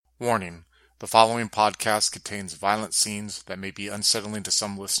Warning: the following podcast contains violent scenes that may be unsettling to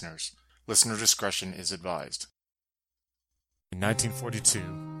some listeners. Listener discretion is advised. In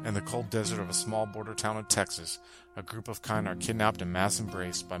 1942, in the cold desert of a small border town in Texas, a group of kind are kidnapped and mass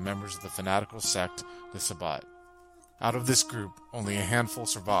embraced by members of the fanatical sect, the Sabbat. Out of this group, only a handful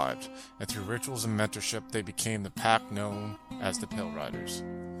survived, and through rituals and mentorship they became the pack known as the Pale Riders.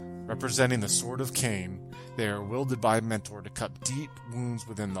 Representing the Sword of Cain, they are wielded by a mentor to cut deep wounds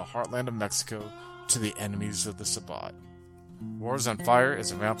within the heartland of Mexico to the enemies of the Sabbat. Wars on Fire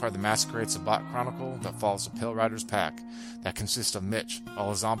is a Vampire the Masquerade Sabbat chronicle that follows the Pale Riders pack that consists of Mitch, a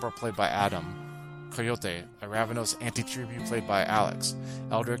Lazambra played by Adam, Coyote, a Ravenos anti-tribute played by Alex,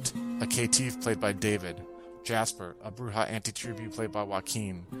 Eldrick, a Caitiff played by David, Jasper, a Bruja anti-tribute played by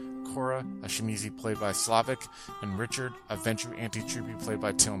Joaquin, Cora, a Shimizi played by Slavic, and Richard, a Ventrue anti-tribute played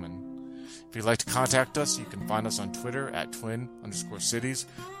by Tillman. If you'd like to contact us, you can find us on Twitter at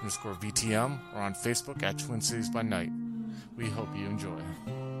twin_cities_VTM or on Facebook at Twin Cities by Night. We hope you enjoy.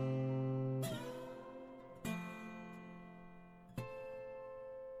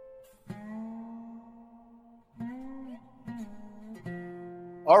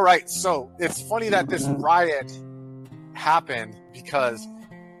 All right, so it's funny that this riot happened because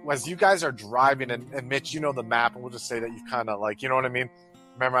as you guys are driving, and Mitch, you know the map, and we'll just say that you kind of like, you know what I mean,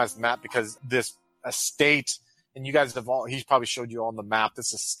 memorize the map because this estate, and you guys have all, he's probably showed you on the map,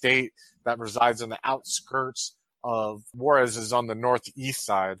 this estate that resides on the outskirts of Juarez is on the northeast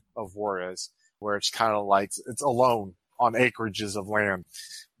side of Juarez, where it's kind of like, it's alone on acreages of land.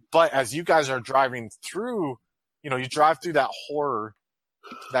 But as you guys are driving through, you know, you drive through that horror,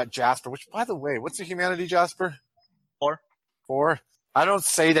 that Jasper, which, by the way, what's the humanity, Jasper? 4. I don't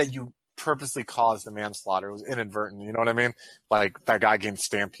say that you purposely caused the manslaughter. It was inadvertent, you know what I mean? Like, that guy getting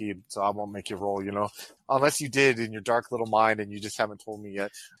stampede, so I won't make you roll, you know? Unless you did in your dark little mind and you just haven't told me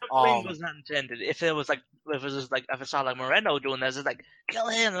yet. The blame was not intended. If it was like, if I saw like Moreno doing this, it's like, kill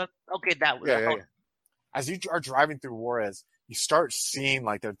him. Okay, that was. Yeah. As you are driving through Juarez, you start seeing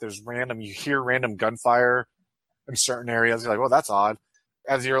like that there's you hear random gunfire in certain areas. You're like, well, that's odd.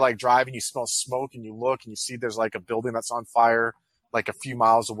 As you're like driving, you smell smoke and you look and you see there's like a building that's on fire like a few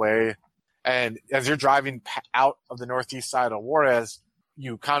miles away. And as you're driving out of the northeast side of Juarez,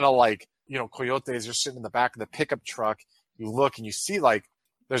 you kind of like, you know, Coyote, as you're sitting in the back of the pickup truck, you look and you see like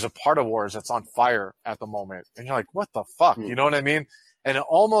there's a part of Juarez that's on fire at the moment. And you're like, what the fuck? You know what I mean? And it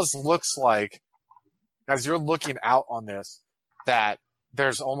almost looks like, as you're looking out on this, that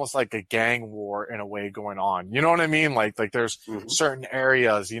there's almost like a gang war in a way going on. You know what I mean? Like there's certain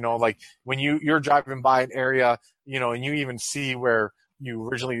areas, you know, like when you're driving by an area, you know, and you even see where you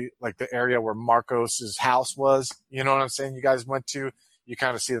originally, like the area where Marcos's house was, you know what I'm saying? You guys went to, you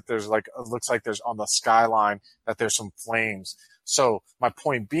kind of see that there's like, it looks like there's on the skyline that there's some flames. So my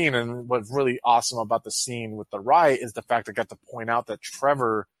point being, and what's really awesome about the scene with the riot is the fact I got to point out that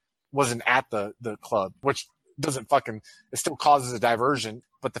Trevor wasn't at the club, which doesn't fucking, it still causes a diversion.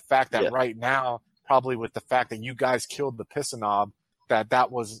 But the fact that right now, probably with the fact that you guys killed the Pisanob,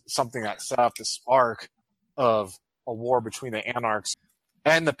 that was something that set up the spark of a war between the Anarchs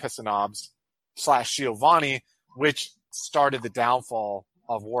and the Pisanobs / Giovanni, which started the downfall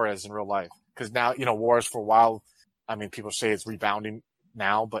of Juarez in real life. Because now, you know, Juarez for a while, I mean, people say it's rebounding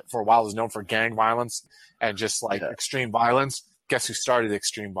now, but for a while it was known for gang violence and just like extreme violence. Guess who started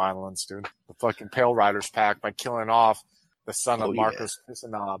extreme violence, dude? The fucking Pale Riders pack by killing off the son of Marcos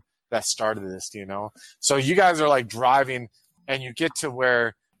Pisanob that started this, you know? So you guys are like driving and you get to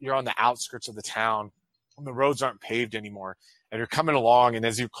where you're on the outskirts of the town and the roads aren't paved anymore. And you're coming along, and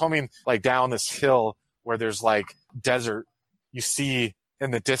as you're coming like down this hill where there's like desert, you see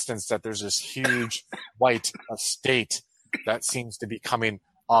in the distance that there's this huge white estate that seems to be coming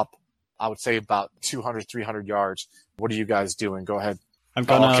up, I would say about 200, 300 yards. What are you guys doing? Go ahead. I'm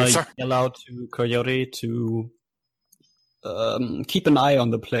gonna yell out to Coyote to keep an eye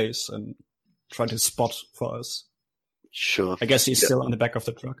on the place and try to spot for us. Sure. I guess he's still on the back of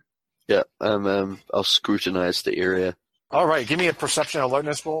the truck. Yeah, I'll scrutinize the area. All right, give me a perception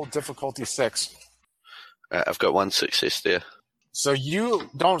alertness roll, difficulty 6. I've got 1 success there. So you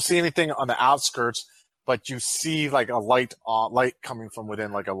don't see anything on the outskirts, but you see like a light coming from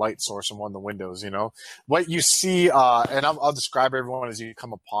within, like a light source in one of the windows, you know? What you see, and I'll describe everyone as you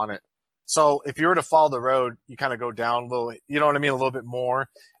come upon it. So if you were to follow the road, you kind of go down a little, you know what I mean, a little bit more,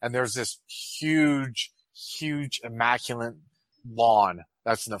 and there's this huge, immaculate lawn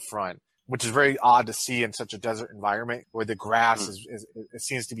that's in the front, which is very odd to see in such a desert environment where the grass it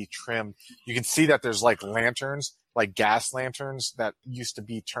seems to be trimmed. You can see that there's like lanterns, like gas lanterns that used to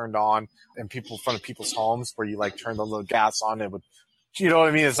be turned on in front of people's homes where you like turn the little gas on and it would You know what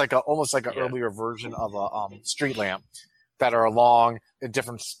I mean? It's like almost like an Yeah. earlier version of a street lamp that are along in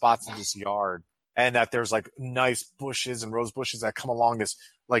different spots in this yard, and that there's like nice bushes and rose bushes that come along this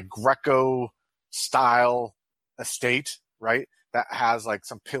like Greco style estate, right? That has like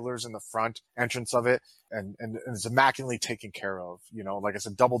some pillars in the front entrance of it, and it's immaculately taken care of. You know, like I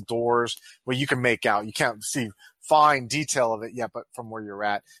said, double doors where you can make out. You can't see fine detail of it yet, but from where you're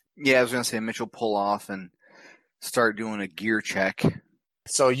at. Yeah, I was gonna say Mitch will pull off and start doing a gear check.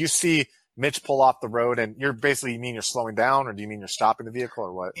 So you see Mitch pull off the road, and you're basically, you mean you're slowing down, or do you mean you're stopping the vehicle,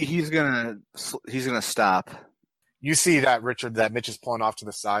 or what? He's gonna stop. You see that, Richard, that Mitch is pulling off to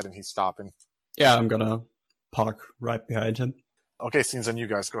the side and he's stopping. Yeah, I'm gonna park right behind him. Okay, scenes on you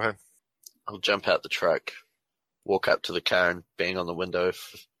guys. Go ahead. I'll jump out the truck, walk up to the car, and bang on the window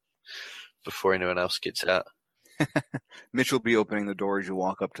before anyone else gets out. Mitch will be opening the door as you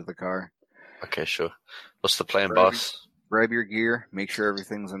walk up to the car. Okay, sure. What's the plan, Right. boss? Grab your gear, make sure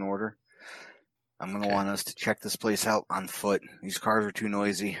everything's in order. I'm gonna want us to check this place out on foot. These cars are too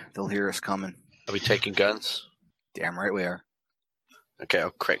noisy. They'll hear us coming. Are we taking guns? Damn right we are. Okay,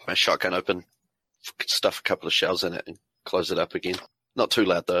 I'll crack my shotgun open, stuff a couple of shells in it, and close it up again. Not too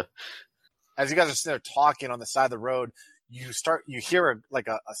loud, though. As you guys are sitting there talking on the side of the road, you hear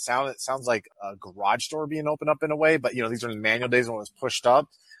a sound that sounds like a garage door being opened up in a way, but you know, these are the manual days when it was pushed up,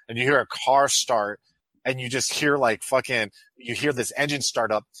 and you hear a car start, and you just hear you hear this engine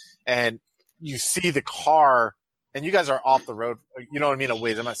start up, and you see the car, and you guys are off the road, you know what I mean, a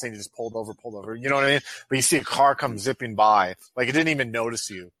ways. I'm not saying you just pulled over, you know what I mean? But you see a car come zipping by, like it didn't even notice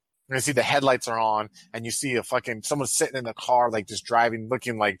you. And you see the headlights are on, and you see someone sitting in the car, like just driving,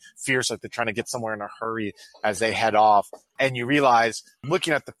 looking like fierce, like they're trying to get somewhere in a hurry as they head off. And you realize,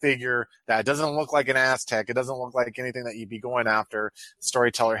 looking at the figure, that it doesn't look like an Aztec. It doesn't look like anything that you'd be going after.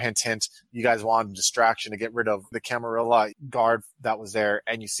 Storyteller, hint, hint. You guys wanted a distraction to get rid of the Camarilla guard that was there,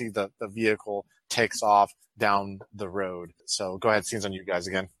 and you see the vehicle takes off down the road. So go ahead, scenes on you guys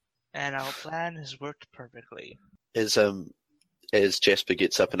again. And our plan has worked perfectly. As Jasper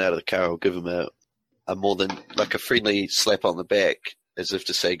gets up and out of the car, I'll give him a more than like a friendly slap on the back, as if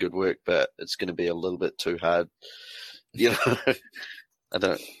to say good work, but it's going to be a little bit too hard. You know, I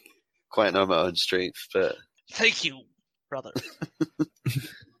don't quite know my own strength, but Thank you, brother.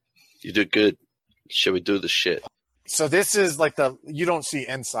 you did good. Shall we do this shit? So this is like you don't see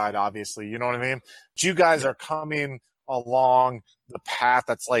inside, obviously, you know what I mean? But you guys are coming along the path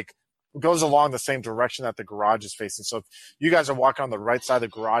that's like, goes along the same direction that the garage is facing. So if you guys are walking on the right side of the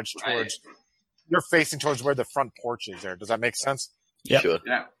garage you're facing towards where the front porch is there. Does that make sense? Yeah. Sure.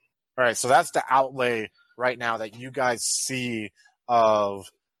 Yeah. All right. So that's the outlay right now that you guys see of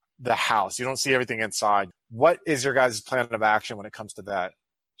the house. You don't see everything inside. What is your guys' plan of action when it comes to that?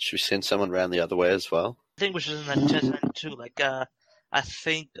 Should we send someone around the other way as well? I think we should send that test too. I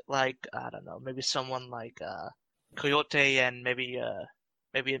think I don't know, maybe someone like Coyote and maybe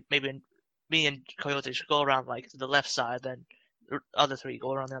me and Coyote should go around like to the left side, then the other three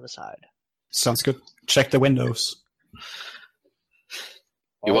go around the other side. Sounds good. Check the windows.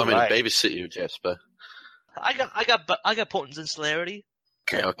 You want me All right. to babysit you, Jasper? I got potence and celerity.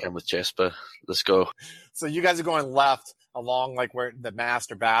 Okay, I'll come with Jasper. Let's go. So you guys are going left along like where the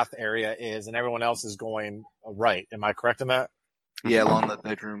master bath area is, and everyone else is going right. Am I correct in that? Yeah, along the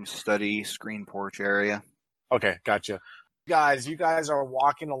bedroom, study, screen porch area. Okay, gotcha. You guys are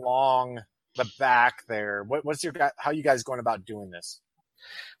walking along the back there. How are you guys going about doing this?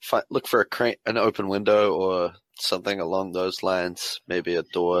 Look for an open window or something along those lines. Maybe a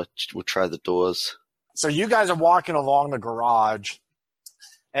door. We'll try the doors. So you guys are walking along the garage,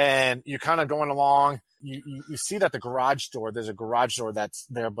 and you're kind of going along. You see that the garage door, there's a garage door that's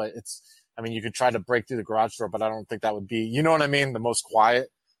there, but you could try to break through the garage door, but I don't think that would be, you know what I mean, the most quiet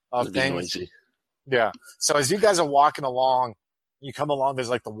of It'd be things. noisy. Yeah. So as you guys are walking along, you come along, there's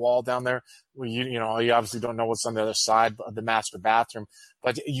like the wall down there where you obviously don't know what's on the other side of the master bathroom,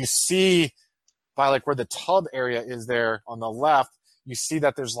 but you see by like where the tub area is there on the left, you see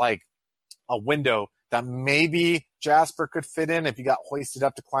that there's like a window that maybe Jasper could fit in if you got hoisted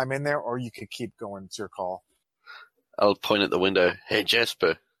up to climb in there, or you could keep going. It's your call. I'll point at the window. Hey,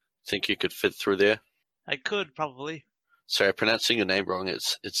 Jasper, think you could fit through there? I could probably. Sorry, I'm pronouncing your name wrong.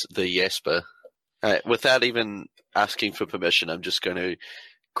 It's the Jasper. All right, without even asking for permission, I'm just going to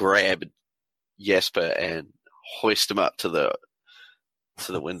grab Jasper and hoist him up to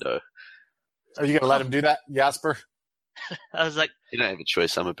the window. Are you going to let him do that, Jasper? I was like, You don't have a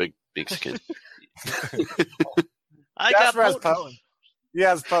choice. I'm a big Mexican. I Jasper has got potence. pose. He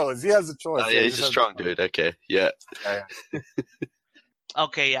has pose. He has a choice. Oh, yeah, he's a just strong dude. Okay, yeah.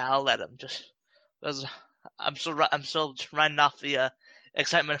 Okay, yeah, I'll let him. Just because I'm still riding off the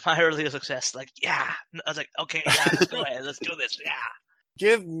excitement of my earlier success. Like, yeah. I was like, okay, yeah, let's go ahead. Let's do this. Yeah.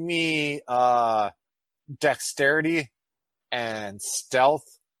 Give me dexterity and stealth,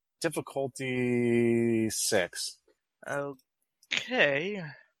 difficulty 6. Okay.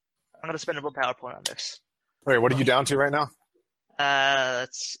 I'm going to spend a willpower point on this. Wait, what are you down to right now?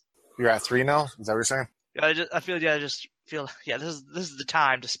 That's. You're at 3 now? Is that what you're saying? I just feel, this is the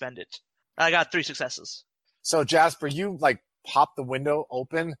time to spend it. I got 3 successes. So Jasper, you like pop the window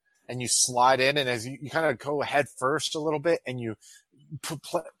open and you slide in, and as you kind of go head first a little bit, and you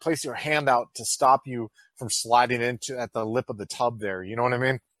place your hand out to stop you from sliding into at the lip of the tub there. You know what I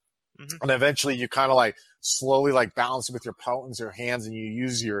mean? Mm-hmm. And eventually you kind of like slowly like balance with your peltons, your hands, and you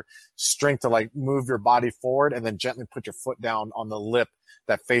use your strength to like move your body forward and then gently put your foot down on the lip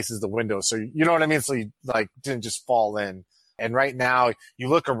that faces the window. So you know what I mean? So you like didn't just fall in. And right now you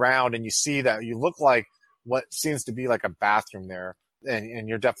look around and you see that you look like what seems to be like a bathroom there. And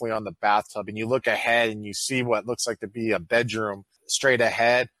you're definitely on the bathtub, and you look ahead and you see what looks like to be a bedroom straight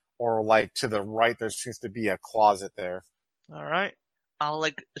ahead, or like to the right, there seems to be a closet there. All right. I'll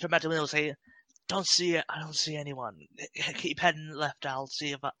like turn back to the window and say, "Don't see it. I don't see anyone. Keep heading left. I'll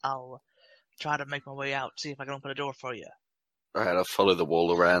see if I'll try to make my way out. See if I can open a door for you." All right, I'll follow the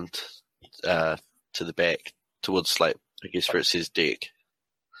wall around to the back towards like I guess where it says deck.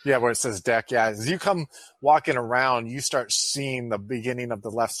 Yeah, where it says deck. Yeah, as you come walking around, you start seeing the beginning of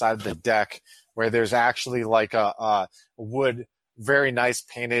the left side of the deck, where there's actually like a wood, very nice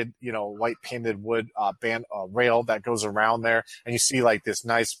painted, white painted wood band rail that goes around there, and you see like this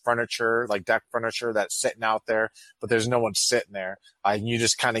nice furniture, like deck furniture that's sitting out there, but there's no one sitting there, and you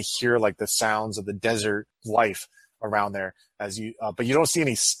just kind of hear like the sounds of the desert life around there as you, but you don't see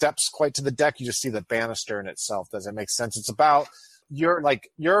any steps quite to the deck. You just see the banister in itself. Does it make sense? It's about. You're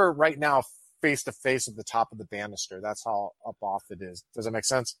right now face to face at the top of the banister. That's how up off it is. Does that make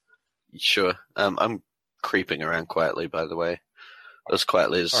sense? Sure. I'm creeping around quietly, by the way. As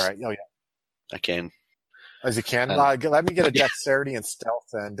quietly as All right. Oh, yeah. I can. As you can. Let me get a dexterity and stealth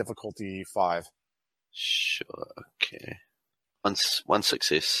and difficulty 5. Sure. Okay. One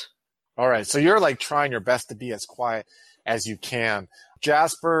success. All right. So you're like trying your best to be as quiet as you can.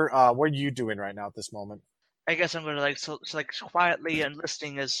 Jasper, what are you doing right now at this moment? I guess I'm gonna so quietly and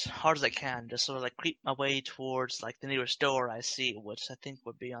listening as hard as I can, just sort of like creep my way towards like the nearest door I see, which I think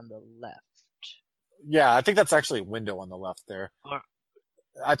would be on the left. Yeah, I think that's actually a window on the left there.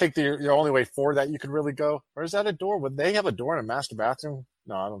 I think the only way forward that you could really go. Or is that a door? Would they have a door in a master bathroom?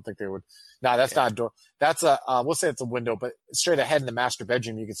 No, I don't think they would. No, that's not a door. That's we'll say it's a window, but straight ahead in the master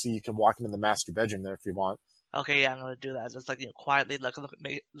bedroom, you can walk into the master bedroom there if you want. Okay, yeah, I'm gonna do that. Just like quietly, like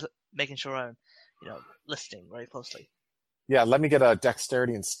making sure I'm listening very closely. Yeah, let me get a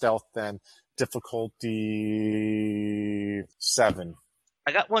dexterity and stealth then. Difficulty 7.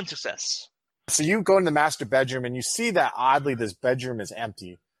 I got 1 success. So you go in the master bedroom and you see that oddly this bedroom is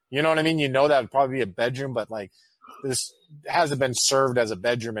empty. You know what I mean? You know that would probably be a bedroom, but like this hasn't been served as a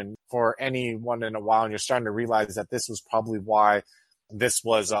bedroom and for anyone in a while, and you're starting to realize that this was probably why this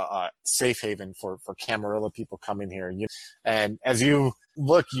was a safe haven for Camarilla people coming here. And as you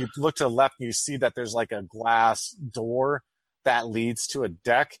look to the left and you see that there's like a glass door that leads to a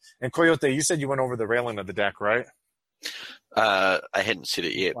deck. And Coyote, you said you went over the railing of the deck, right? I hadn't said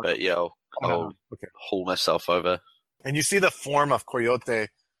it yet, but yeah, I'll haul myself over. And you see the form of Coyote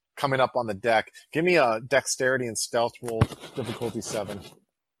coming up on the deck. Give me a dexterity and stealth roll, difficulty 7.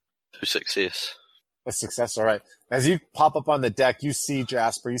 2 success. A success, all right. As you pop up on the deck, you see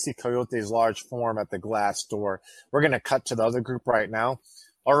Jasper, you see Coyote's large form at the glass door. We're going to cut to the other group right now.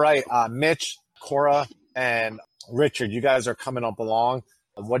 All right, Mitch, Cora, and Richard, you guys are coming up along.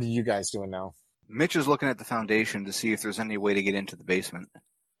 What are you guys doing now? Mitch is looking at the foundation to see if there's any way to get into the basement.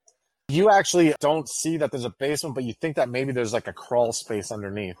 You actually don't see that there's a basement, but you think that maybe there's like a crawl space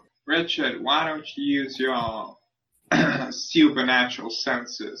underneath. Richard, why don't you use your supernatural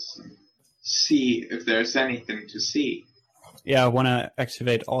senses? See if there's anything to see. Yeah, I want to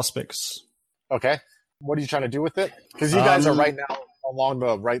activate Auspix. Okay. What are you trying to do with it? Because you guys are right now along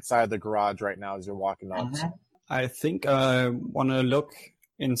the right side of the garage right now as you're walking up. Mm-hmm. I think I want to look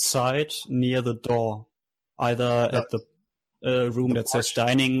inside near the door, either at the room that says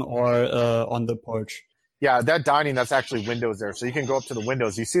dining or on the porch. Yeah, that dining, that's actually windows there. So you can go up to the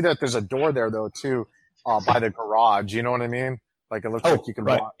windows. You see that there's a door there, though, too, by the garage. You know what I mean? Like, it looks like you can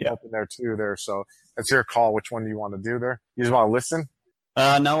open there, too, there. So it's your call. Which one do you want to do there? You just want to listen?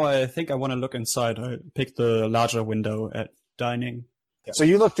 No, I think I want to look inside. I picked the larger window at dining. Yeah. So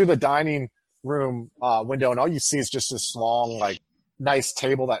you look through the dining room window, and all you see is just this long, like, nice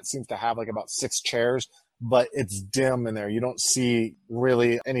table that seems to have, like, about 6 chairs. but it's dim in there. You don't see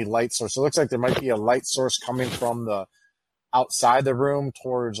really any light source. So it looks like there might be a light source coming from the outside the room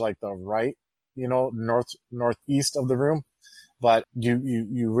towards like the right, northeast of the room, but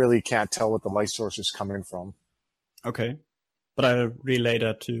you really can't tell what the light source is coming from. Okay. But I'll relay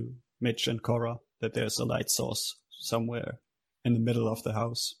that to Mitch and Cora, that there's a light source somewhere in the middle of the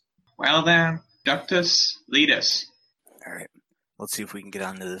house. Well then, Ductus, lead us. All right. Let's see if we can get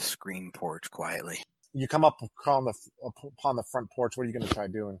onto the screen porch quietly. You come up upon the front porch. What are you going to try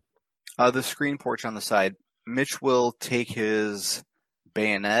doing? The screen porch on the side. Mitch will take his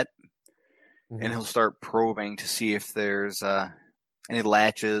bayonet and he'll start probing to see if there's any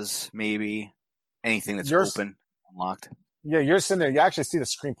latches, maybe anything that's open, unlocked. Yeah, you're sitting there. You actually see the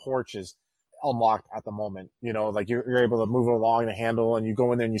screen porch is unlocked at the moment. Like you're able to move it along the handle, and you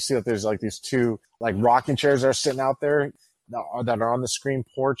go in there and you see that there's like these two like rocking chairs that are sitting out there that are on the screen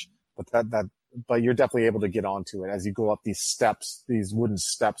porch. But you're definitely able to get onto it as you go up these steps, these wooden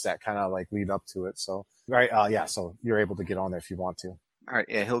steps that kind of like lead up to it. So so you're able to get on there if you want to. All right,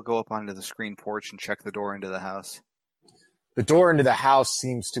 yeah, he'll go up onto the screen porch and check the door into the house. The door into the house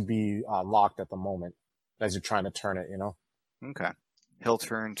seems to be locked at the moment as you're trying to turn it. Okay. He'll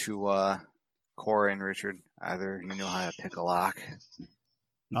turn to Cora and Richard. Either you know how to pick a lock.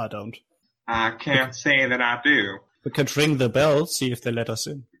 No, I don't. I can't say that I do. We could ring the bell, see if they let us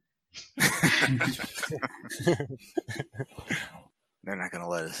in. They're not going to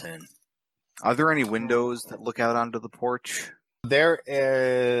let us in. Are there any windows that look out onto the porch? There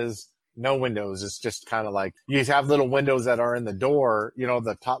is no windows. It's just kind of like you have little windows that are in the door,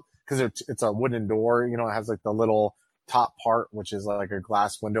 the top, because it's a wooden door, it has like the little top part, which is like a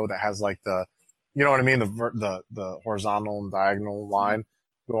glass window that has like the, you know what I mean? The horizontal and diagonal line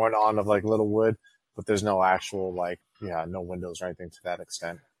going on of like little wood, but there's no actual no windows or anything to that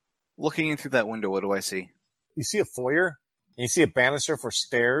extent. Looking in through that window, what do I see? You see a foyer, and you see a banister for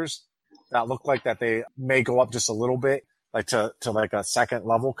stairs that look like that they may go up just a little bit, like to like a second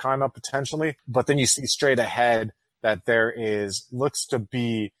level kind of potentially. But then you see straight ahead that there looks to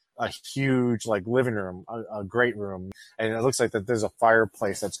be a huge like living room, a great room. And it looks like that there's a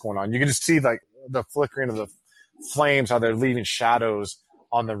fireplace that's going on. You can just see like the flickering of the flames, how they're leaving shadows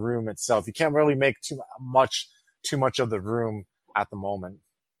on the room itself. You can't really make too much of the room at the moment.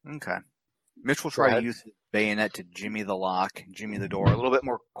 Okay. Mitch will try to use his bayonet to jimmy the lock, jimmy the door a little bit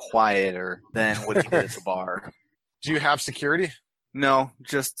more quieter than what he did at the bar. Do you have security? No,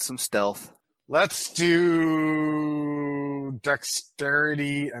 just some stealth. Let's do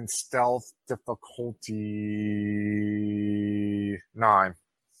dexterity and stealth difficulty 9.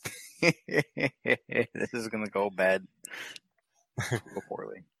 This is going to go bad. Go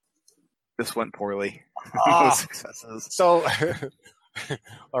poorly. This went poorly. No successes. So,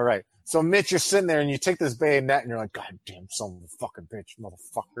 all right. So, Mitch, you're sitting there and you take this bayonet and you're like, God damn, son of a fucking bitch,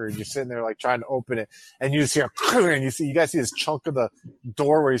 motherfucker. And you're sitting there like trying to open it and you just hear, and you guys see this chunk of the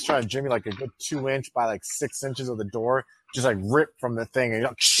door where he's trying to jimmy like a good 2-inch by like 6 inches of the door, just like rip from the thing. And you're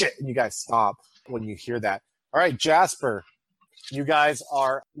like, shit. And you guys stop when you hear that. All right, Jasper, you're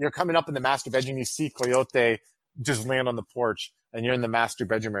coming up in the master bedroom. You see Coyote just land on the porch and you're in the master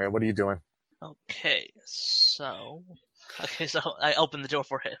bedroom area. What are you doing? Okay, so I open the door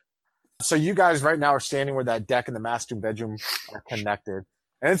for him. So you guys right now are standing where that deck and the master bedroom are connected,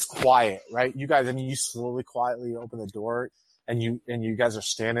 and it's quiet, right? You guys, you slowly, quietly open the door, and you guys are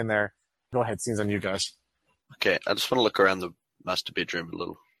standing there. Go ahead, scenes on you guys. Okay, I just want to look around the master bedroom a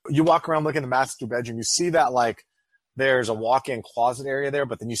little. You walk around, look in the master bedroom. You see that like there's a walk-in closet area there,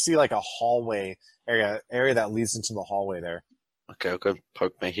 but then you see like a hallway area that leads into the hallway there. Okay, I'll go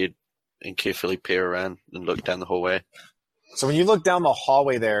poke my head and carefully peer around and look down the hallway. So when you look down the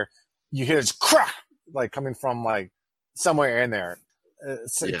hallway there, you hear this crack, like coming from like somewhere in there.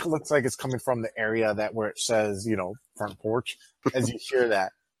 It looks like it's coming from the area where it says, front porch, as you hear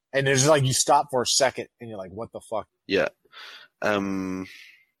that. And it's like you stop for a second and you're like, what the fuck? Yeah. I'll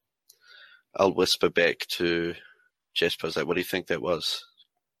whisper back to Jasper, what do you think that was?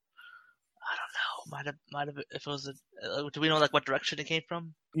 I don't know. Might have. If it was do we know like what direction it came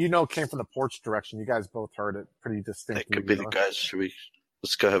from? It came from the porch direction. You guys both heard it pretty distinctly. That could be the guys.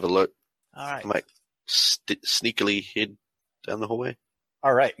 Let's go have a look. All right. I might sneakily head down the hallway.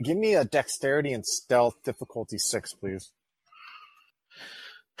 All right. Give me a dexterity and stealth difficulty 6, please.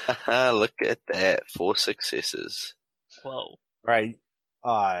 Haha, look at that. 4 successes. Whoa. All right.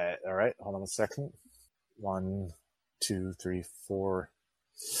 All right. Hold on a second. 1, 2, 3, 4.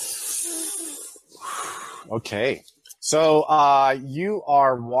 Okay. So you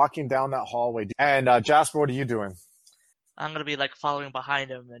are walking down that hallway. And Jasper, what are you doing? I'm gonna be like following behind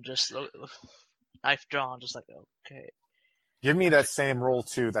him and just knife drawn, just like, okay. Give me that same roll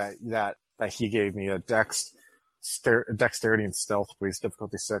too that he gave me, a dexterity and stealth, please.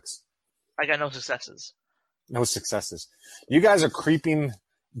 Difficulty 6. I got no successes. No successes. You guys are creeping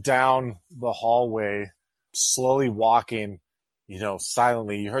down the hallway, slowly walking,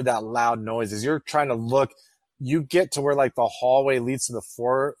 silently. You heard that loud noise. As you're trying to look, you get to where like the hallway leads to the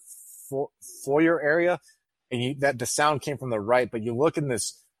foyer area, and the sound came from the right, but you look in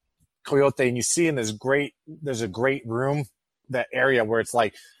this Coyote and you see there's a great room, that area where it's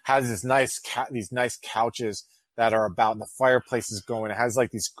like has these nice couches that are about, and the fireplace is going. It has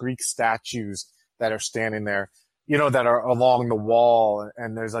like these Greek statues that are standing there, that are along the wall,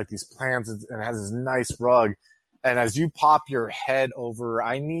 and there's like these plants, and it has this nice rug. And as you pop your head over,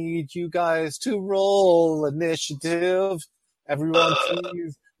 I need you guys to roll initiative. Everyone,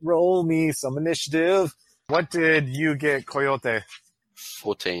 please roll me some initiative. What did you get, Coyote?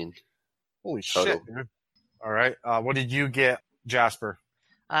 14. Holy Total. shit, dude. All right. What did you get, Jasper?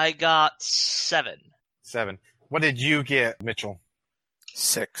 I got 7. 7. What did you get, Mitchell?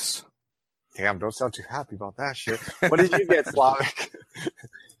 6. Damn, don't sound too happy about that shit. What did you get, Slavic?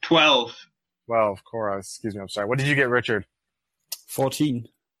 12. 12, Cora. Excuse me, I'm sorry. What did you get, Richard? 14.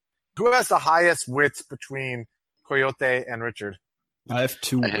 Who has the highest wits between Coyote and Richard? I have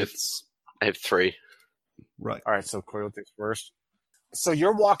 2 I have- wits. I have 3. Right. All right, so Coyote's first. So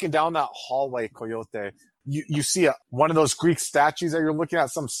you're walking down that hallway, Coyote. You see one of those Greek statues that you're looking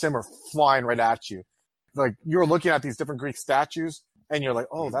at, some simmer flying right at you. Like, you're looking at these different Greek statues, and you're like,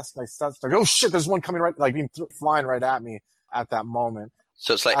 oh, that's nice. That's like, oh, shit, there's one coming right, like, flying right at me at that moment.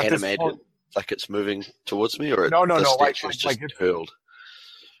 So it's like At this animated, point- like it's moving towards me, or No, the like statue's just it's- hurled.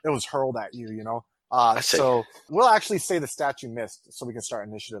 It was hurled at you, see. So we'll actually say the statue missed, so we can start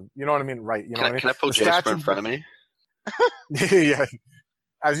initiative. You know what I mean? Right. You know what I mean? Can I pull The Jasper in statue- front of me? Yeah.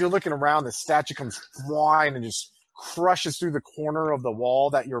 As you're looking around, the statue comes flying and just crushes through the corner of the wall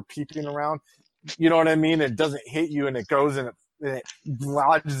that you're peeping around. You know what I mean? It doesn't hit you, and it goes and it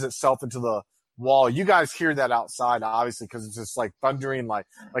lodges itself into the wall. You guys hear that outside, obviously, because it's just like thundering, like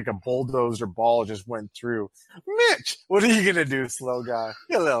a bulldozer ball just went through. Mitch, what are you gonna do, slow guy?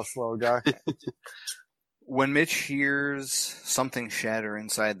 You little slow guy. When Mitch hears something shatter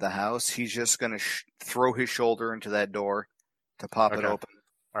inside the house, he's just going to throw his shoulder into that door to pop it Okay. open.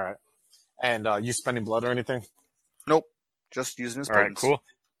 All right. And you spending blood or anything? Nope. Just using his All right, buttons. cool.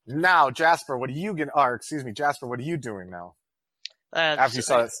 Now, Jasper, what are you getting? Jasper, what are you doing now? After you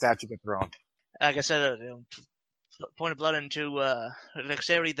saw that statue get thrown. Like I said, point of blood into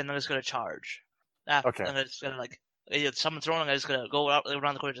dexterity, then I'm just gonna charge. Okay. And it's gonna if someone's throwing, I'm just gonna go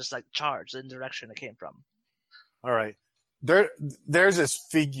around the corner, just like charge in the direction it came from. All right. There's this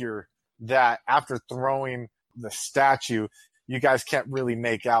figure that after throwing the statue, you guys can't really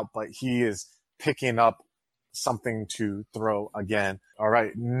make out, but he is picking up something to throw again. All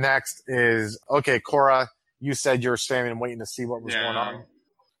right. Next is, okay, Cora, you said you were standing and waiting to see what was going on.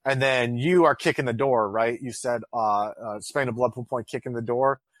 And then you are kicking the door, right? You said, spending a blood pool point, kicking the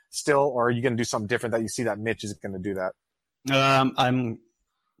door still, or are you going to do something different that you see that Mitch is going to do that? I'm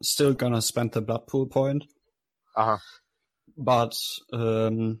still gonna spend the blood pool point. Uh-huh. But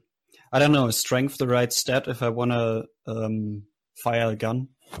I don't know, is strength the right stat if I wanna fire a gun?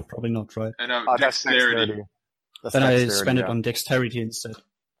 Probably not, right? I know, That's dexterity. That's Then I dexterity, spend it yeah. on dexterity instead.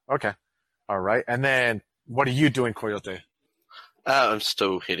 Okay. All right. And then what are you doing, Coyote? I'm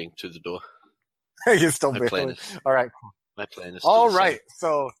still heading to the door. You're still My barely. plan is, All right. my plan is still All the same. right.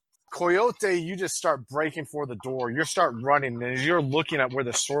 So, Coyote, you just start breaking for the door. You start running, and as you're looking at where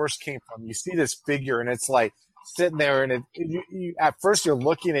the source came from, you see this figure, and it's like sitting there. And you at first you're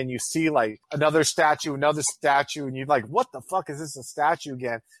looking, and you see like another statue, and you're like, "What the fuck is this? A statue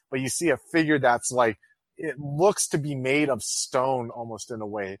again?" But you see a figure that's like, it looks to be made of stone, almost in a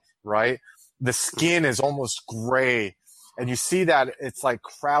way, right? The skin is almost gray. And you see that it's like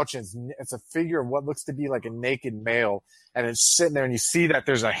crouching. It's a figure of what looks to be like a naked male. And it's sitting there, and you see that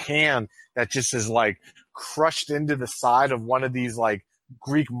there's a hand that just is like crushed into the side of one of these like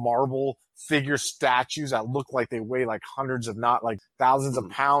Greek marble figure statues that look like they weigh like hundreds, if not like thousands of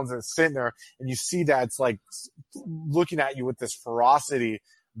pounds. And it's sitting there, and you see that it's like looking at you with this ferocity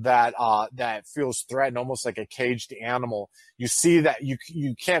that feels threatened, almost like a caged animal. You see that you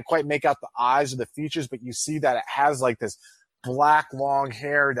can't quite make out the eyes or the features, but you see that it has like this black long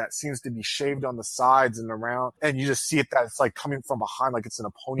hair that seems to be shaved on the sides and around, and you just see it that it's like coming from behind, like it's in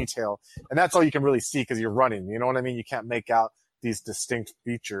a ponytail, and that's all you can really see because you're running. You know what I mean? You can't make out these distinct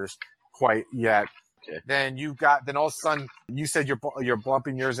features quite yet. Okay. Then all of a sudden you said you're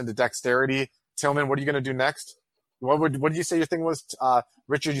bumping yours into dexterity. Tillman, what are you going to do next? What did you say your thing was?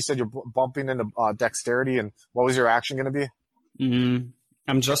 Richard, you said you're bumping into dexterity, and what was your action going to be?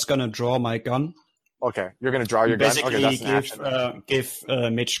 I'm just gonna draw my gun. Okay, you're going to draw your gun? Basically, Okay, that's an action. give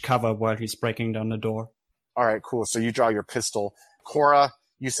Mitch cover while he's breaking down the door. All right, cool. So you draw your pistol. Cora,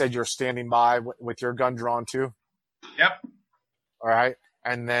 you said you're standing by with your gun drawn too? Yep. All right.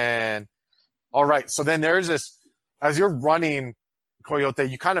 And then, all right. So then there's this, as you're running, Coyote,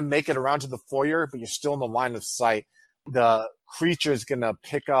 you kind of make it around to the foyer, but you're still in the line of sight. The creature is going to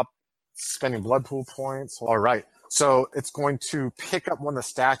pick up, spending blood pool points. All right. So it's going to pick up one of the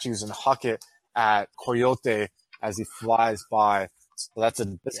statues and huck it at Coyote as he flies by. So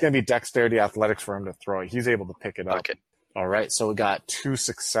it's going to be dexterity athletics for him to throw it. He's able to pick it up. Okay. All right. So we got 2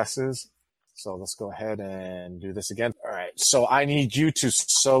 successes. So let's go ahead and do this again. All right. So I need you to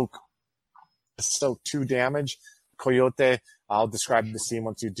soak 2 damage. Coyote, I'll describe the scene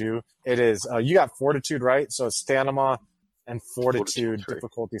once you do. It is, you got fortitude, right? So it's stamina and fortitude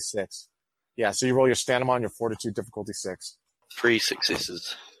difficulty 6. Yeah. So you roll your stamina and your fortitude difficulty 6. 3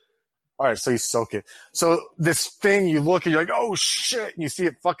 successes. All right, so you soak it. So this thing, you look and you're like, oh shit, and you see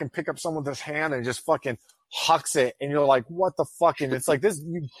it fucking pick up someone's hand and just fucking hucks it, and you're like, what the fuck? And it's like this,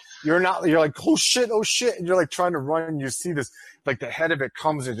 you're like, oh shit, and you're like trying to run, and you see this, like the head of it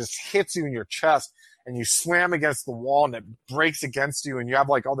comes and just hits you in your chest, and you slam against the wall, and it breaks against you, and you have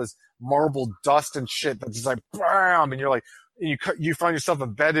like all this marble dust and shit that's just like, bam, and you're like, and you find yourself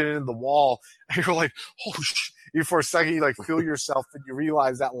embedded in the wall, and you're like, oh shit. You for a second, you like feel yourself, and you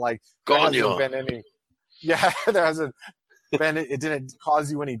realize that like there hasn't been any, there hasn't been, it didn't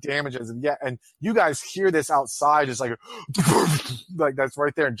cause you any damage as of yet. And you guys hear this outside, just like that's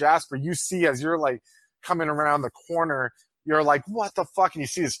right there. And Jasper, you see as you're like coming around the corner, you're like, what the fuck? And you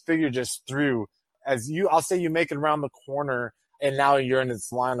see this figure just through. I'll say you make it around the corner, and now you're in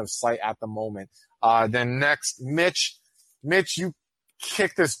its line of sight at the moment. Then next, Mitch, you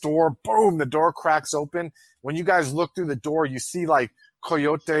kick this door, boom, the door cracks open. When you guys look through the door, you see like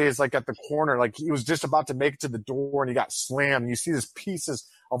Coyote is like at the corner, like he was just about to make it to the door and he got slammed. You see this pieces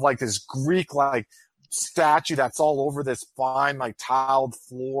of like this Greek like statue that's all over this fine like tiled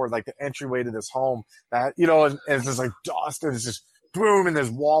floor, like the entryway to this home that, and it's just like dust and it's just boom, and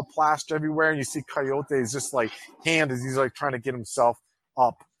there's wall plaster everywhere, and you see Coyote's just like hand as he's like trying to get himself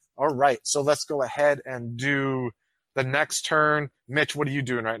up. All right, so let's go ahead and do the next turn. Mitch, what are you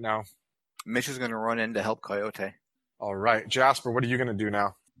doing right now? Mitch is going to run in to help Coyote. All right. Jasper, what are you going to do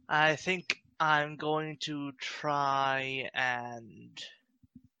now? I think I'm going to try and...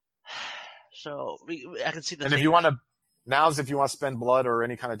 So, I can see the And if you want to spend blood or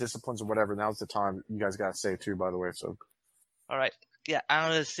any kind of disciplines or whatever, now's the time. You guys got to say too, by the way, so... All right. Yeah,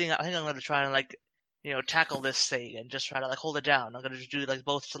 I think I'm going to try and, like, tackle this thing and just try to, like, hold it down. I'm going to do, like,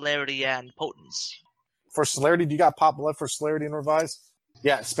 both celerity and potence. For celerity, do you got pop blood for celerity and revise?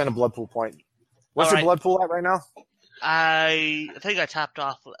 Yeah, spend a blood pool point. What's your blood pool at right now? I think I tapped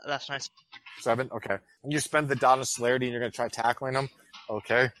off last night. 7? Okay. And you spend the dot of celerity and you're going to try tackling them?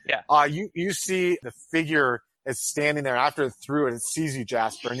 Okay. Yeah. You see the figure is standing there after it threw it. It sees you,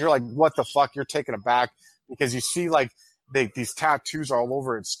 Jasper, and you're like, what the fuck? You're taken aback because you see like these tattoos are all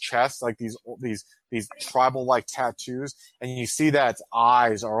over its chest, like these tribal-like tattoos, and you see that its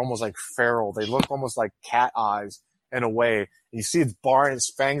eyes are almost like feral. They look almost like cat eyes in a way. And you see it's barring its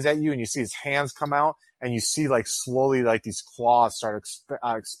fangs at you, and you see its hands come out, and you see like slowly like these claws start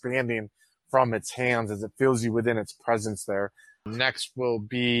expanding from its hands as it feels you within its presence there. Next will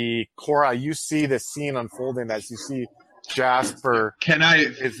be Cora. You see the scene unfolding as you see Jasper. Can I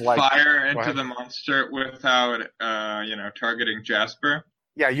like, fire into the monster without, targeting Jasper?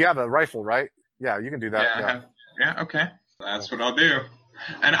 Yeah, you have a rifle, right? Yeah, you can do that. Yeah, okay. That's what I'll do.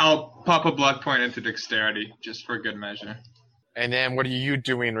 And I'll pop a blood point into dexterity, just for good measure. And then what are you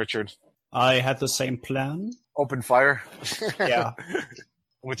doing, Richard? I had the same plan. Open fire? Yeah.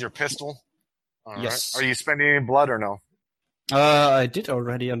 With your pistol? All yes. Right. Are you spending any blood or no? I did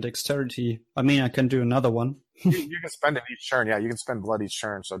already on dexterity. I mean, I can do another one. you can spend it each turn. Yeah, you can spend blood each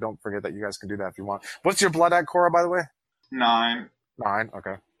turn, so don't forget that you guys can do that if you want. What's your blood at, Cora, by the way? 9. 9,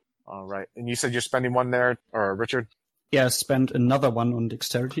 okay. All right. And you said you're spending one there, or Richard? Yeah, spend another one on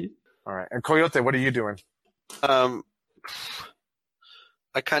dexterity. All right. And Coyote, what are you doing? I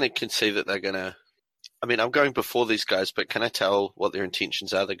kind of can see that they're going to... I mean, I'm going before these guys, but can I tell what their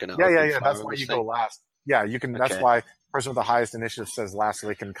intentions are? They're going to Yeah. That's why you go last. Yeah, you can. Okay. That's why the person with the highest initiative says last, so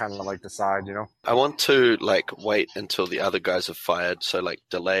they can kind of like decide, I want to wait until the other guys have fired, so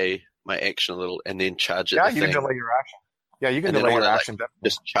delay my action a little and then charge it. Yeah, you can delay your action. Yeah, you can delay your action.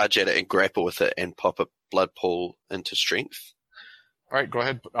 Just charge at it and grapple with it and pop a blood pool into strength. All right, go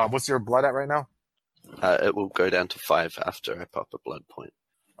ahead. What's your blood at right now? It will go down to 5 after I pop a blood point.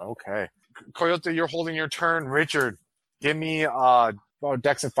 Okay. Coyote, you're holding your turn. Richard, give me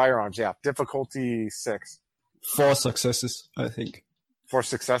Dex and Firearms. Yeah, difficulty 6. 4 successes, I think. 4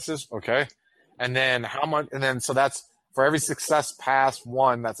 successes. Okay. And then how much? And then so that's for every success past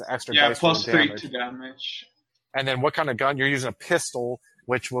 1. That's an extra Yeah, dice plus for 3 damage. to damage. And then what kind of gun? You're using a pistol,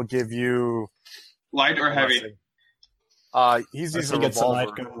 which will give you Light or heavy? He's I using a think it's a light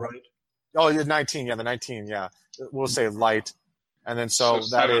revolver. gun, right? Oh, yeah, 19. Yeah, the 19. Yeah, we'll say light. And then so that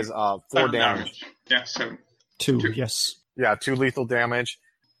seven. is 4 7 damage. Yeah, 7. 2, yes. Yeah, 2 lethal damage.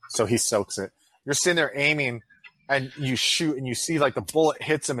 So he soaks it. You're sitting there aiming, and you shoot, and you see like the bullet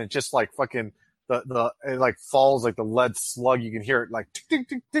hits him, and just like fucking it like falls like the lead slug. You can hear it like tick tick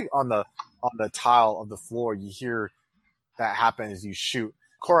tick tick on the tile of the floor. You hear that happen as you shoot.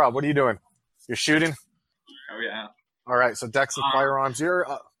 Cora, what are you doing? You're shooting. Oh yeah. All right. So Dex and Firearms. You're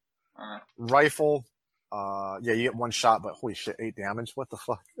rifle. Yeah, you get 1 shot, but holy shit, 8 damage. What the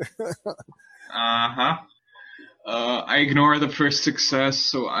fuck? I ignore the first success,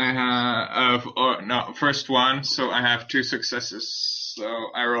 so I have first one, so I have 2 successes, so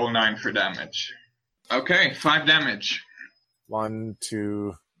I roll 9 for damage. Okay, 5 damage. 1,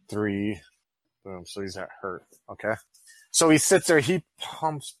 2, 3. Boom. So he's at hurt. Okay. So he sits there. He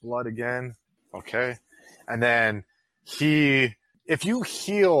pumps blood again. Okay. And then if you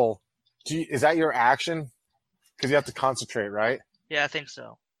heal, is that your action? Because you have to concentrate, right? Yeah, I think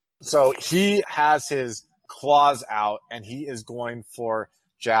so. So he has his claws out, and he is going for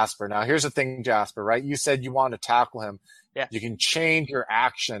Jasper. Now, here's the thing, Jasper, right? You said you want to tackle him. Yeah. You can change your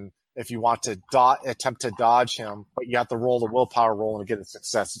action if you want to attempt to dodge him, but you have to roll the willpower roll and get a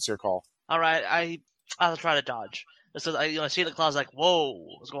success. It's your call. All right, I'll try to dodge. So I see the claws like, whoa,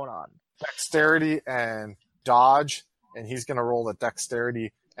 what's going on? Dexterity and dodge, and he's going to roll the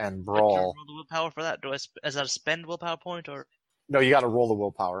dexterity and Do I brawl. roll the willpower for that? Is that a spend willpower point or? No, you got to roll the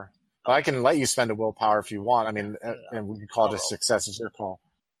willpower. I can let you spend a willpower if you want. I mean, and we can call it a success. It's your call.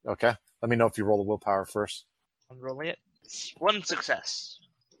 Okay? Let me know if you roll the willpower first. I'm rolling it. 1 success.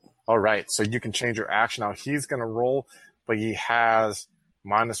 All right, so you can change your action. Now he's going to roll, but he has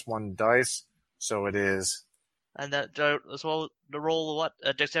 -1 dice, so it is And that as well, the roll what?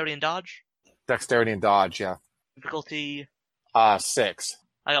 Dexterity and dodge? dexterity and dodge, yeah. Difficulty, 6.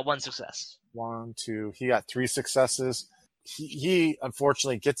 I got 1 success. 1, 2. He got 3 successes. He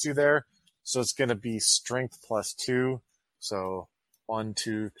unfortunately gets you there, so it's going to be strength +2. So 1,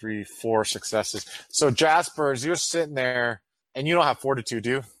 2, 3, 4 successes. So Jasper, as you're sitting there, and you don't have fortitude, do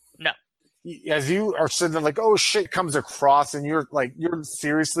you? No. As you are sitting there like, oh shit, comes across, and you're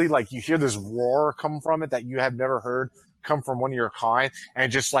seriously like, you hear this roar come from it that you have never heard come from one of your kind, and it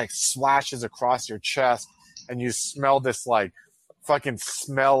just like splashes across your chest, and you smell this like fucking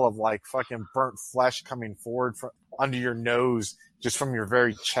smell of like fucking burnt flesh coming forward from under your nose, just from your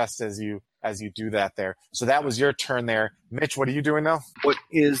very chest as you do that there. So that was your turn there. Mitch, what are you doing now? What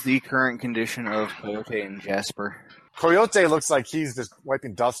is the current condition of Coyote and Jasper? Coyote looks like he's just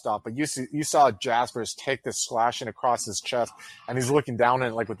wiping dust off, but you saw Jasper's take this slashing across his chest, and he's looking down at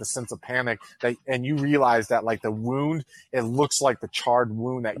it like with a sense of panic. And you realize that like the wound, it looks like the charred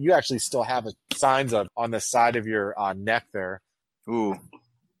wound that you actually still have signs of on the side of your neck there. Ooh.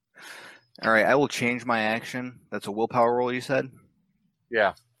 All right, I will change my action. That's a willpower roll, you said?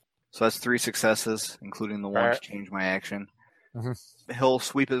 Yeah. So that's 3 successes, including the one All to right. change my action. Mhm. He'll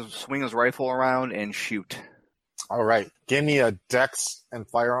swing his rifle around and shoot. All right. Give me a dex and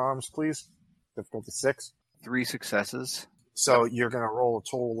firearms, please. Difficulty 6. 3 successes. So you're going to roll a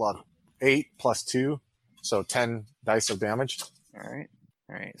total of 8 plus 2, so 10 dice of damage. All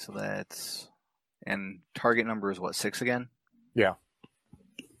right. So that's, and target number is what, 6 again? Yeah.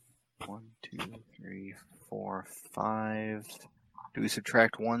 1, 2, 3, 4, 5. Do we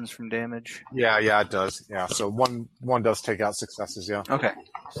subtract 1s from damage? Yeah, it does. Yeah, so one does take out successes, yeah. Okay.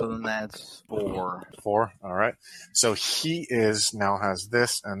 So then that's 4. 4, all right. So he now has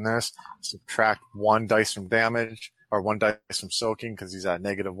this and this. Subtract 1 dice from damage, or 1 dice from soaking, because he's at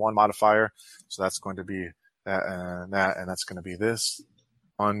 -1 modifier. So that's going to be that, and that's going to be this.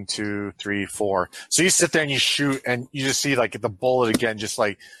 1, 2, 3, 4. So you sit there and you shoot, and you just see like the bullet again, just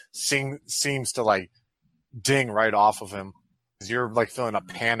like seems to like ding right off of him. You're like feeling a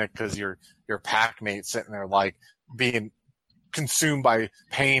panic because your pack mate sitting there like being consumed by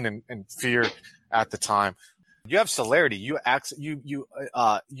pain and fear at the time. You have celerity. You have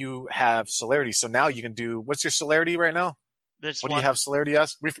celerity. So now you can do. What's your celerity right now? This What do one, you have celerity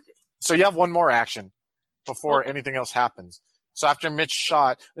as? So you have 1 more action before anything else happens. So after Mitch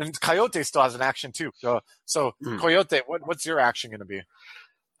shot, and Coyote still has an action too. So Coyote, what's your action going to be?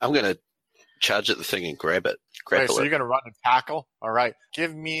 I'm going to charge at the thing and grab it. Okay, Grapple so it. you're gonna run and tackle. All right.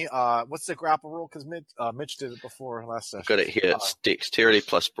 Give me what's the grapple roll? Because Mitch did it before last session. Got it here. It's dexterity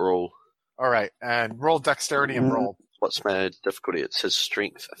plus brawl. All right, and roll dexterity and brawl. What's my difficulty? It says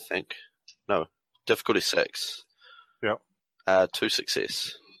strength, I think. No, difficulty 6. Yep. 2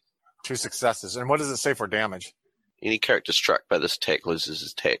 success. 2 successes. And what does it say for damage? Any character struck by this attack loses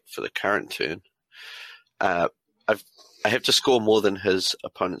his attack for the current turn. I have to score more than his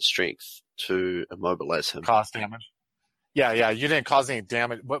opponent's strength to immobilize him. Cost damage. Yeah. You didn't cause any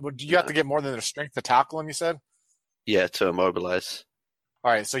damage. But do you have to get more than their strength to tackle him? You said. Yeah, to immobilize.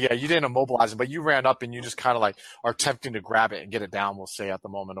 All right, so yeah, you didn't immobilize him, but you ran up and you just kind of like are attempting to grab it and get it down. We'll say at the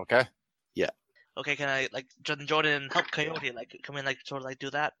moment, okay? Okay, can I like Jordan help Coyote? Like, can we like sort of like do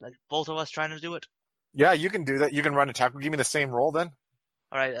that? Like both of us trying to do it. Yeah, you can do that. You can run and tackle. Give me the same roll then.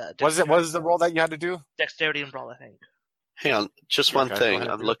 All right. What is the roll that you had to do? Dexterity and brawl, I think. Hang on, just one Okay, go thing. ahead,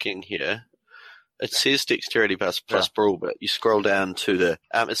 I'm dude. looking here. It says dexterity plus brawl, but you scroll down to the...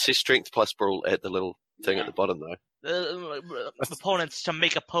 it says strength plus brawl at the little thing at the bottom, though. Opponents to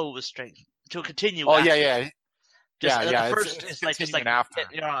make a pose strength to continue. Oh after. yeah. The it's first is like just like continuing after.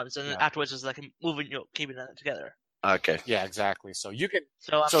 hitting your arms, and then afterwards is like moving, keeping it together. Okay. Yeah, exactly. So you can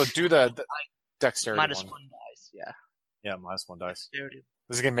So do the dexterity minus one. 1 dice. Yeah. Yeah, minus 1 dice. Dexterity.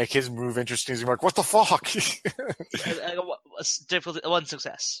 This is gonna make his move interesting. He's gonna be like, what the fuck? I got difficulty 1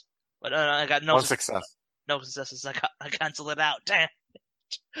 success, but I got no 1 success. No successes. I cancel it out. Damn.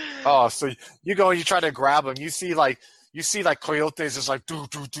 Oh, so you go and you try to grab him. You see like Coyote's just like do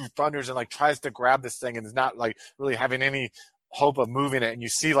thunders and like tries to grab this thing and is not like really having any hope of moving it. And you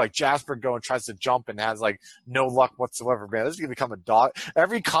see like Jasper go and tries to jump and has like no luck whatsoever. Man, this is gonna become a dog.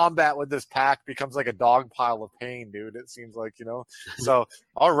 Every combat with this pack becomes like a dog pile of pain, dude. It seems like, So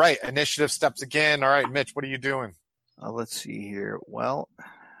all right, initiative steps again. All right, Mitch, what are you doing? Let's see here. Well,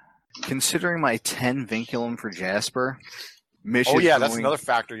 considering my 10 vinculum for Jasper, Mitch Oh is yeah, going, that's another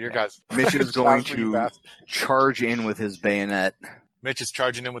factor. Your guys. Mitch is going Sounds pretty to fast. charge in with his bayonet. Mitch is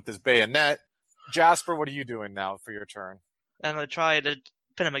charging in with his bayonet. Jasper, what are you doing now for your turn? I'm gonna try to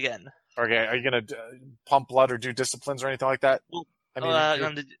pin him again. Okay, are you gonna pump blood or do disciplines or anything like that? Well, I mean,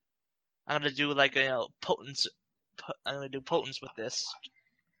 I'm gonna do like potence. I'm gonna do potence with this.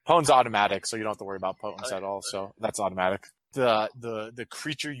 Pone's automatic, so you don't have to worry about potence at all. So that's automatic. The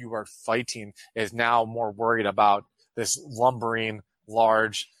creature you are fighting is now more worried about this lumbering,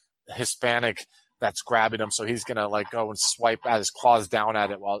 large Hispanic that's grabbing him. So he's gonna like go and swipe at his claws down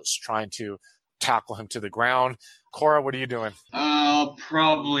at it while it's trying to tackle him to the ground. Cora, what are you doing?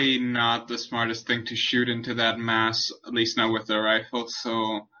 Probably not the smartest thing to shoot into that mass, at least not with the rifle.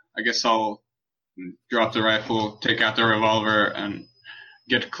 So I guess I'll drop the rifle, take out the revolver, and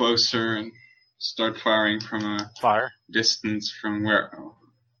get closer and start firing from a Fire. distance from where.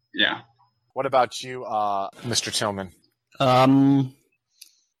 Yeah. What about you, Mr. Tillman? I'm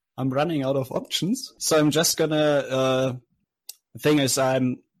running out of options, so I'm just gonna. The thing is,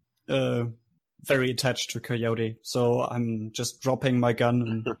 I'm very attached to Coyote, so I'm just dropping my gun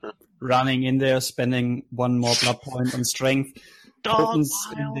and running in there, spending 1 more blood point on strength. Dog Potence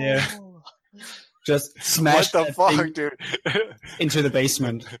in there. pile. Just smash What the that fuck, thing dude? into the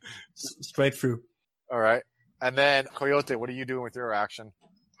basement, straight through. All right. And then, Coyote, what are you doing with your action?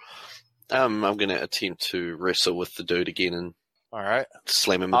 I'm going to attempt to wrestle with the dude again and All right.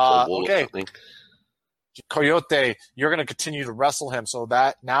 slam him into a wall okay. or something. Coyote, you're going to continue to wrestle him so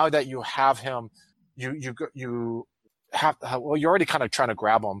that now that you have him, you have, well, you're already kind of trying to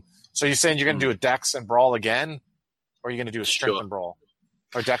grab him. So you're saying you're going to do a dex and brawl again? Or are you going to do a strength Sure. and brawl?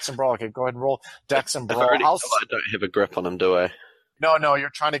 Or dex and brawl? Okay, go ahead and roll dex and I've brawl. already, I don't have a grip on him, do I? No, you're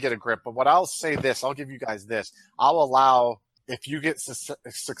trying to get a grip. But what I'll say this, I'll give you guys this. I'll allow, if you get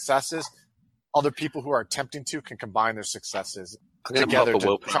successes, other people who are attempting to can combine their successes I'm going to together pop a to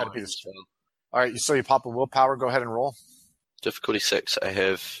willpower. try to be the strength. All right, so you pop a willpower. Go ahead and roll. Difficulty 6. I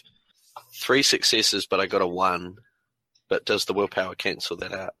have 3 successes, but I got a 1. But does the willpower cancel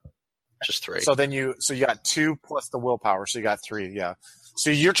that out? Just 3. So then you got 2 plus the willpower, so you got 3. Yeah. So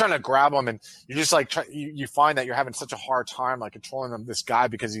you're trying to grab him, and you're just like you find that you're having such a hard time like controlling this guy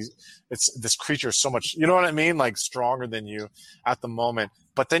because this creature is so much, you know what I mean, like stronger than you at the moment.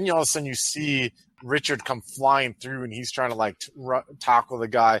 But then all of a sudden you see Richard come flying through, and he's trying to like tackle the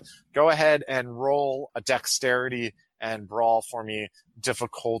guy. Go ahead and roll a dexterity and brawl for me.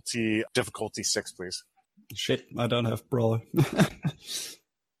 Difficulty 6, please. Shit, I don't have brawl.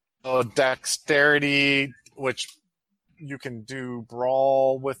 So dexterity, which you can do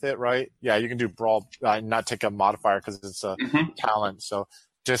brawl with it, right? Yeah, you can do brawl, not take a modifier because it's a talent. So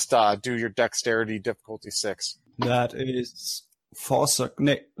just do your dexterity difficulty 6. That is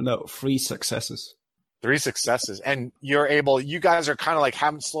 3 successes. 3 successes. And you guys are kind of like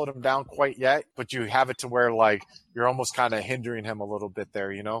haven't slowed him down quite yet, but you have it to where like you're almost kind of hindering him a little bit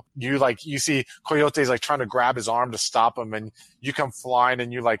there, you know? You see Coyote's like trying to grab his arm to stop him, and you come flying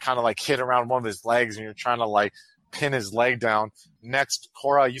and you like kind of like hit around one of his legs and you're trying to like pin his leg down. Next,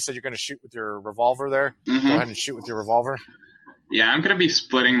 Cora, you said you're going to shoot with your revolver there. Mm-hmm. Go ahead and shoot with your revolver. Yeah, I'm going to be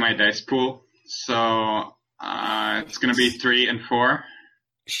splitting my dice pool. So it's going to be 3 and 4.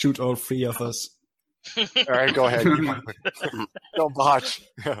 Shoot all 3 of us. All right, go ahead. Don't botch.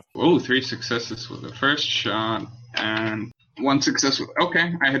 Oh, 3 successes with the first shot and 1 success with.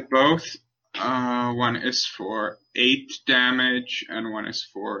 Okay, I hit both. 1 is for 8 damage and 1 is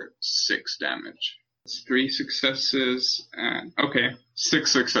for 6 damage. It's 3 successes and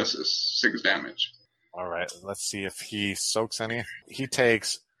 6 successes, 6 damage. All right, let's see if he soaks any. He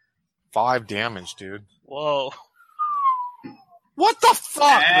takes 5 damage, dude. Whoa. What the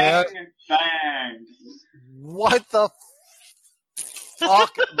fuck, man? Bang! What the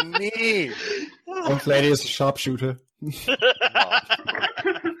fuck me? Old lady is a sharpshooter.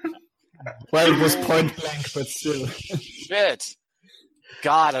 Well, it was point blank, but still. Shit.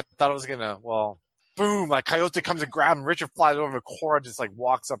 God, I thought it was gonna, boom, like Coyote comes and grabs him. Richard flies over to Cora, just like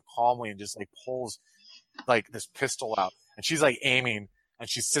walks up calmly and just like pulls like this pistol out. And she's like aiming, and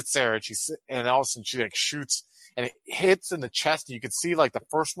she sits there and all of a sudden she like shoots, and it hits in the chest. And you can see like the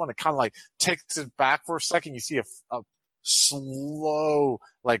first one, it kind of like takes it back for a second. You see a slow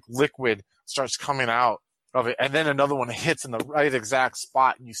like liquid starts coming out of it, and then another one hits in the right exact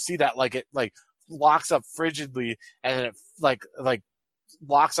spot, and you see that like it like locks up frigidly, and then it like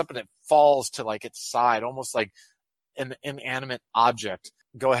locks up and it falls to like its side, almost like an inanimate object.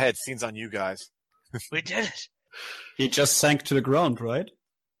 Go ahead, scene's on you guys. We did it. He just sank to the ground, right?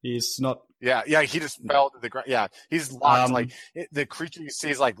 He's not. Yeah, he just fell to the ground. Yeah, he's locked. The creature you see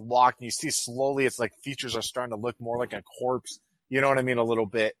is like locked, and you see slowly its like features are starting to look more like a corpse. You know what I mean? A little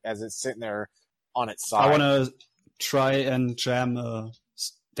bit as it's sitting there on its side. I want to try and jam a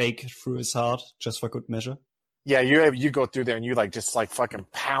stake through his heart just for good measure. Yeah, you go through there and you like just like fucking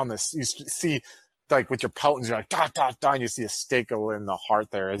pound this. You see like with your peltons, you're like dot dot dot, and you see a stake go in the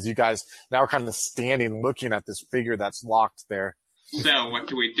heart there. As you guys now are kind of standing looking at this figure that's locked there. So what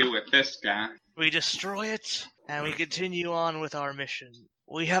do we do with this guy? We destroy it, and we continue on with our mission.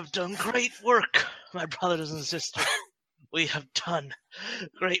 We have done great work, my brothers and sisters. We have done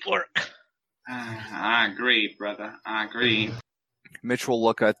great work. I agree, brother. I agree. Mitch will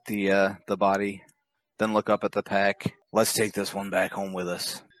look at the body, then look up at the pack. Let's take this one back home with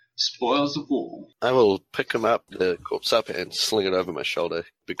us. Spoils of war. I will pick him up, the corpse up, and sling it over my shoulder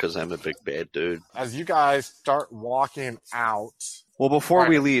because I'm a big bad dude. As you guys start walking out. Well, before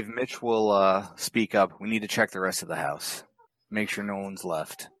we leave, Mitch will speak up. We need to check the rest of the house. Make sure no one's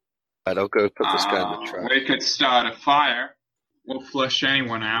left. Right, I'll go put this guy in the truck. We could start a fire. We'll flush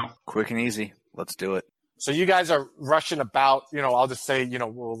anyone out. Quick and easy. Let's do it. So you guys are rushing about, I'll just say,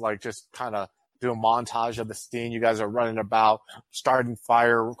 we'll like just kind of do a montage of the scene. You guys are running about, starting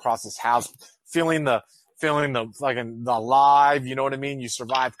fire across this house, feeling the alive, you know what I mean? You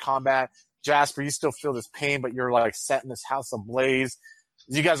survived combat. Jasper, you still feel this pain, but you're like setting this house ablaze.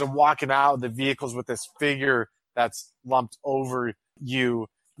 You guys are walking out of the vehicles with this figure that's lumped over you.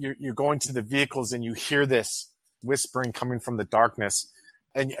 You're going to the vehicles and you hear this whispering coming from the darkness.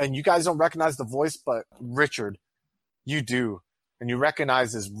 And you guys don't recognize the voice, but Richard, you do. And you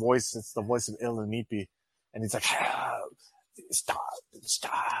recognize his voice. It's the voice of Ilinipi. And he's like, help, stop,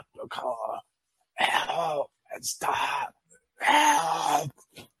 help, and stop, help,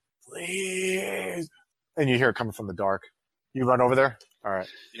 please. And you hear it coming from the dark. You run over there? All right.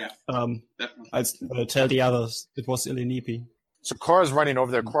 Yeah. Definitely. I'll tell the others it was Ilinipi. So Cora's running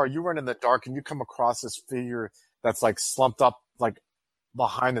over there. Cora, you run in the dark and you come across this figure that's like slumped up like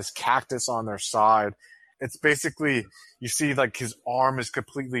behind this cactus on their side. It's basically, you see like his arm is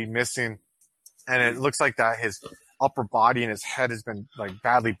completely missing, and it looks like that his upper body and his head has been like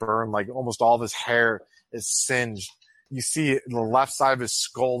badly burned, like almost all of his hair is singed. You see the left side of his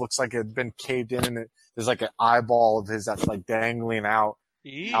skull looks like it had been caved in, and there's like an eyeball of his that's like dangling out.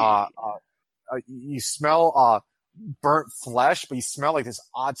 You smell burnt flesh, but you smell like this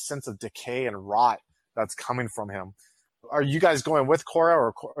odd sense of decay and rot that's coming from him. Are you guys going with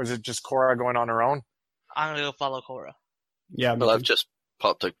Cora, or is it just Cora going on her own? I'm gonna go follow Cora. Yeah, Well, I've just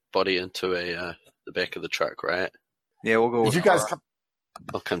popped a body into the back of the truck, right? Yeah, we'll go with If you guys Cora.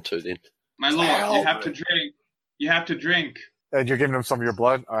 I'll come too then. My lord, you have to drink. You have to drink. And you're giving him some of your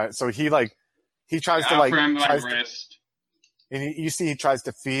blood? All right, so he tries to Offer him my tries wrist. And you see he tries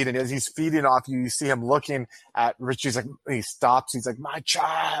to feed, and as he's feeding off you, you see him looking at Richie. He's like, he stops. He's like, my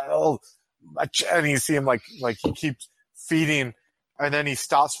child. And you see him like he keeps feeding, and then he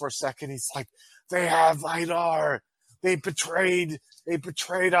stops for a second. He's like, they have Vidar. They betrayed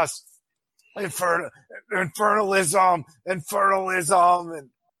us. Infernalism. And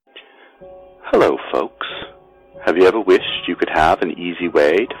hello, folks. Have you ever wished you could have an easy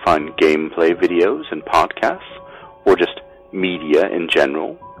way to find gameplay videos and podcasts, or just media in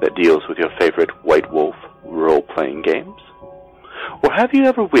general that deals with your favorite White Wolf role-playing games? Or have you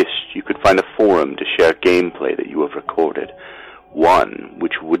ever wished you could find a forum to share gameplay that you have recorded, one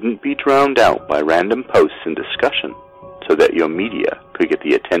which wouldn't be drowned out by random posts and discussion, so that your media could get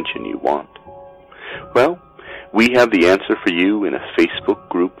the attention you want? Well, we have the answer for you in a Facebook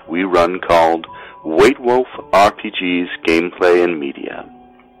group we run called White Wolf RPGs Gameplay and Media.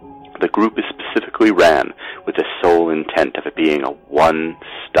 The group is specifically ran with the sole intent of it being a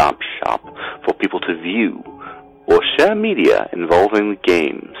one-stop shop for people to view or share media involving the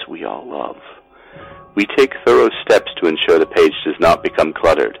games we all love. We take thorough steps to ensure the page does not become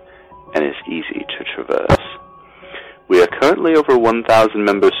cluttered and is easy to traverse. We are currently over 1,000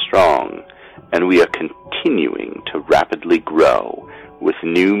 members strong, and we are continuing to rapidly grow with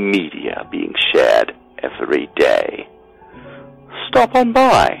new media being shared every day. Stop on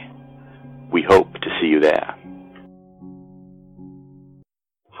by. We hope to see you there.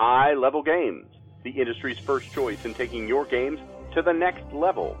 High Level Games, the industry's first choice in taking your games to the next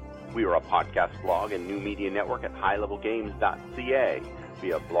level. We are a podcast blog and new media network at highlevelgames.ca. We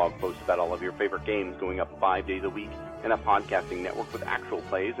have blog posts about all of your favorite games going up 5 days a week, and a podcasting network with actual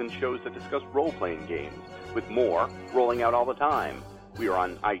plays and shows that discuss role-playing games, with more rolling out all the time. We are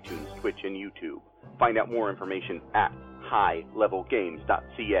on iTunes, Twitch, and YouTube. Find out more information at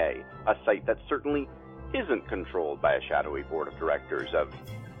highlevelgames.ca, a site that certainly isn't controlled by a shadowy board of directors of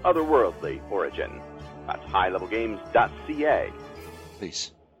otherworldly origin. That's highlevelgames.ca.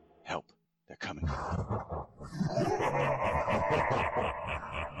 Please, help. They're coming.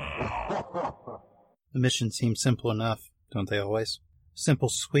 The mission seems simple enough, don't they always? Simple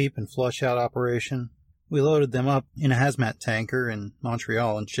sweep and flush out operation. We loaded them up in a hazmat tanker in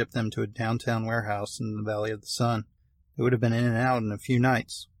Montreal and shipped them to a downtown warehouse in the Valley of the Sun. They would have been in and out in a few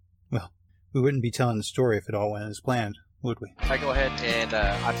nights. Well, we wouldn't be telling the story if it all went as planned, would we? I go ahead and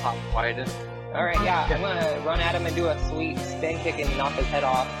I pop Wyden. Alright, yeah, I'm gonna run at him and do a sweet spin kick and knock his head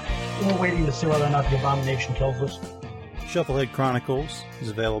off. We're waiting to see whether or not the abomination kills us. Shufflehead Chronicles is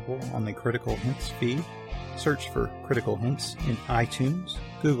available on the Critical Hints feed. Search for Critical Hints in iTunes,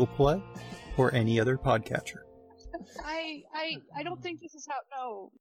 Google Play, or any other podcatcher. I don't think this is how. No.